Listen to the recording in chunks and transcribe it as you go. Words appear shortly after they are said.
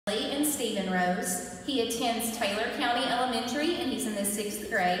Stephen Rose. He attends Taylor County Elementary and he's in the 6th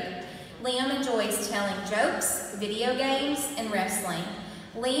grade. Liam enjoys telling jokes, video games, and wrestling.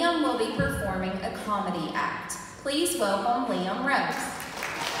 Liam will be performing a comedy act. Please welcome Liam Rose.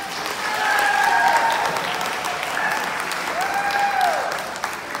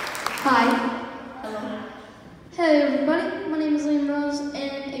 Hi. Hello. Hey everybody, my name is Liam Rose,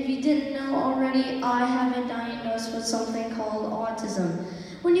 and if you didn't know already, I have been diagnosed with something called autism.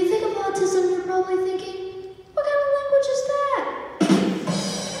 When you think of autism, you're probably thinking, what kind of language is that?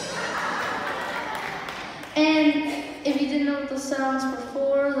 And if you didn't know what the sounds were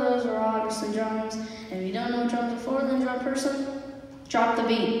for, those are obviously drums. And if you don't know what drums are for, then drum person, drop the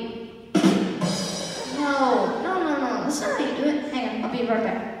beat. No, that's not how you do it. Hang on, I'll be right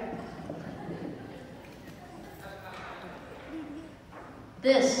back.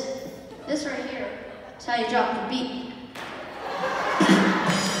 This right here is how you drop the beat.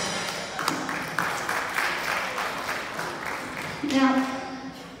 Now,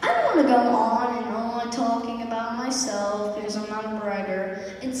 I don't want to go on and on talking about myself because I'm not a bragger.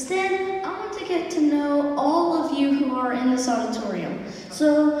 Instead, I want to get to know all of you who are in this auditorium.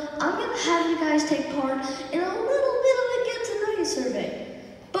 So, I'm going to have you guys take part in a little bit of a get-to-know-you survey.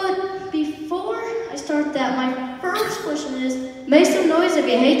 But before I start that, my first question is, make some noise if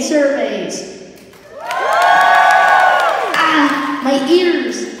you hate surveys. My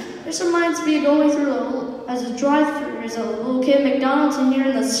ears. This reminds me of going through as a drive-thru as a little kid at McDonald's and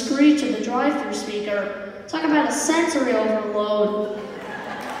hearing the screech of the drive-thru speaker. Talk about a sensory overload.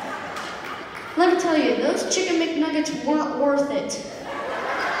 Let me tell you, those chicken McNuggets weren't worth it.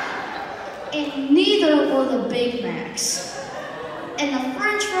 And neither were the Big Macs. And the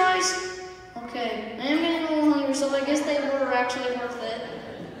French fries, okay, I am getting a little hungry, so I guess they were actually worth it.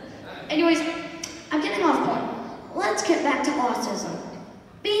 Anyways, I'm getting off point. Let's get back to autism.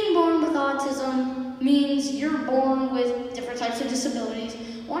 Being born with autism means you're born with different types of disabilities.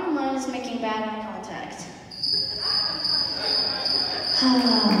 One of mine is making bad eye contact.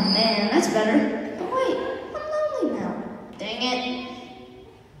 Oh man, that's better. But wait, I'm lonely now. Dang it.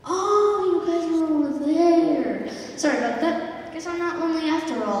 Oh, you guys were over there. Sorry about that. Guess I'm not lonely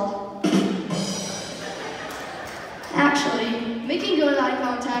after all. Actually, making good eye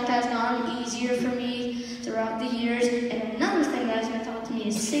contact has gotten easier for me throughout the years, and another thing that has been taught to me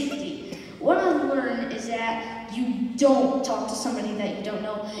is safety. What I've learned is that you don't talk to somebody that you don't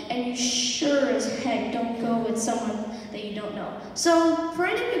know, and you sure as heck don't go with someone that you don't know. So, for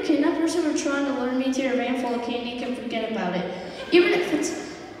any of you kidnappers who are trying to lure me to your van full of candy, you can forget about it. Even if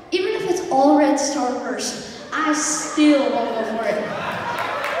it's all red Starburst, I still won't go for it.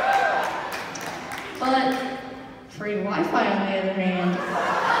 But free Wi-Fi, on the other hand,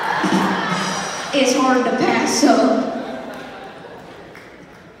 is hard to pass up.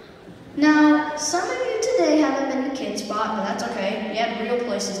 Now, some of you today haven't been to Kid Spot, but that's okay. You had real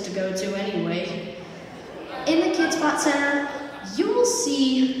places to go to anyway. In the Kid Spot Center, you will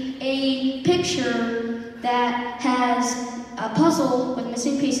see a picture that has a puzzle with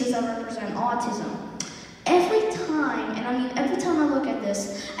missing pieces that represent autism. Every time I look at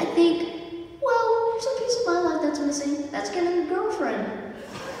this, I think, well, there's a piece of my life that's missing. That's getting a girlfriend.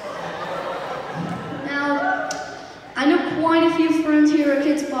 Now, I know quite a few friends here at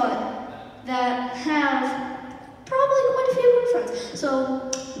Kid Spot that have probably quite a few girlfriends.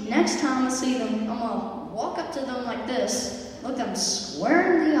 So, next time I see them, I'm gonna walk up to them like this, look them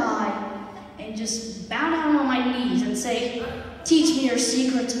square in the eye, and just bow down on my knees and say, "Teach me your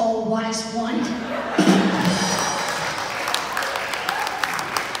secrets, oh wise one."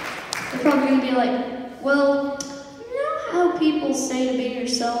 They're probably gonna be like, "Well, you know how people say to be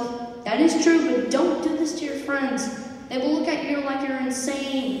yourself? That is true, but don't do this to your friends. They will look at you like you're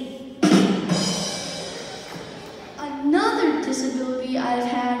insane." Another disability I've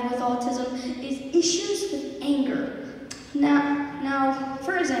had with autism is issues with anger. Now,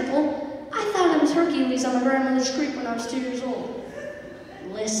 for example, I thought I was Hercules on my grandmother's creek when I was 2 years old.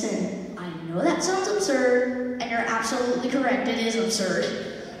 Listen, I know that sounds absurd, and you're absolutely correct, it is absurd.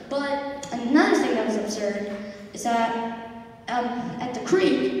 But another thing that was absurd is that at the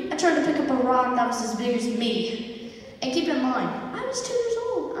creek, I tried to pick up a rock that was as big as me. And keep in mind, I was 2 years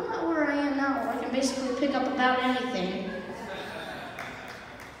old. I'm not where I am now, where I can basically pick up about anything.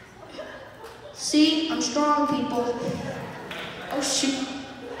 See, I'm strong, people. Oh, shoot.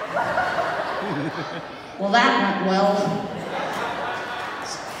 Well, that went well.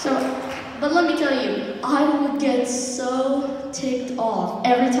 But let me tell you, I would get so ticked off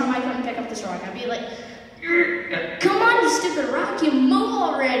every time I couldn't pick up this rock. I'd be like, "Come on, you stupid rock, you move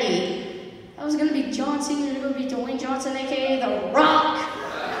already." I was gonna be John Cena, it would be Dwayne Johnson, aka The Rock.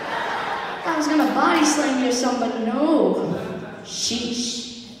 body slam you somebody. No.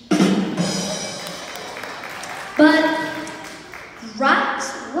 Sheesh. But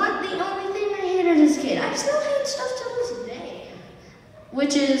rocks weren't the only thing I hated as a kid. I still hate stuff till this day.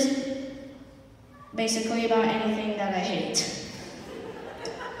 Which is basically about anything that I hate.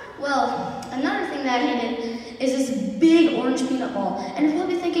 Well, another thing that I hated is this big orange peanut ball. And you're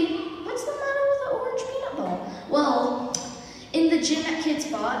probably thinking, what's the matter with the orange peanut ball? Well, in the gym at Kids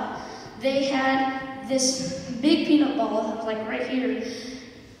Spot, they had this big peanut ball that was like right here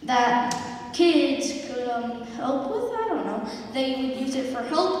that kids could help with. I don't know. They would use it for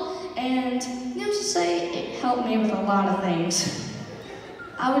help, and needless to say, it helped me with a lot of things.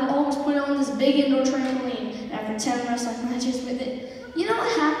 I would always put on this big indoor trampoline, and after 10 wrestling matches with it. You know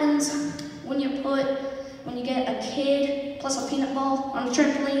what happens when you get a kid plus a peanut ball on a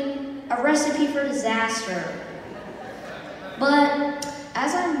trampoline? A recipe for disaster. But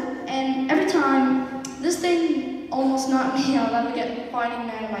every time this thing almost knocked me out, I would get fighting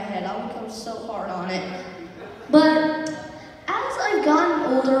mad in my head. I would go so hard on it. But as I've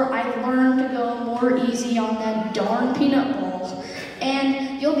gotten older, I've learned to go more easy on that darn peanut ball.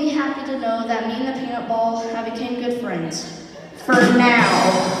 And you'll be happy to know that me and the peanut ball have become good friends. For now.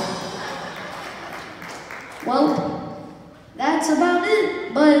 Well, that's about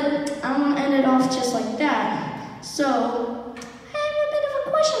it, but I'm gonna end it off just like that. So, I have a bit of a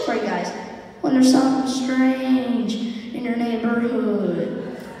question for you guys. When there's something strange in your neighborhood,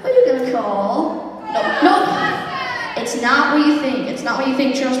 who are you gonna call? No, it's not what you think. It's not what you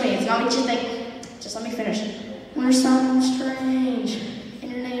think, trust me. It's not what you think. Just let me finish. When there's something strange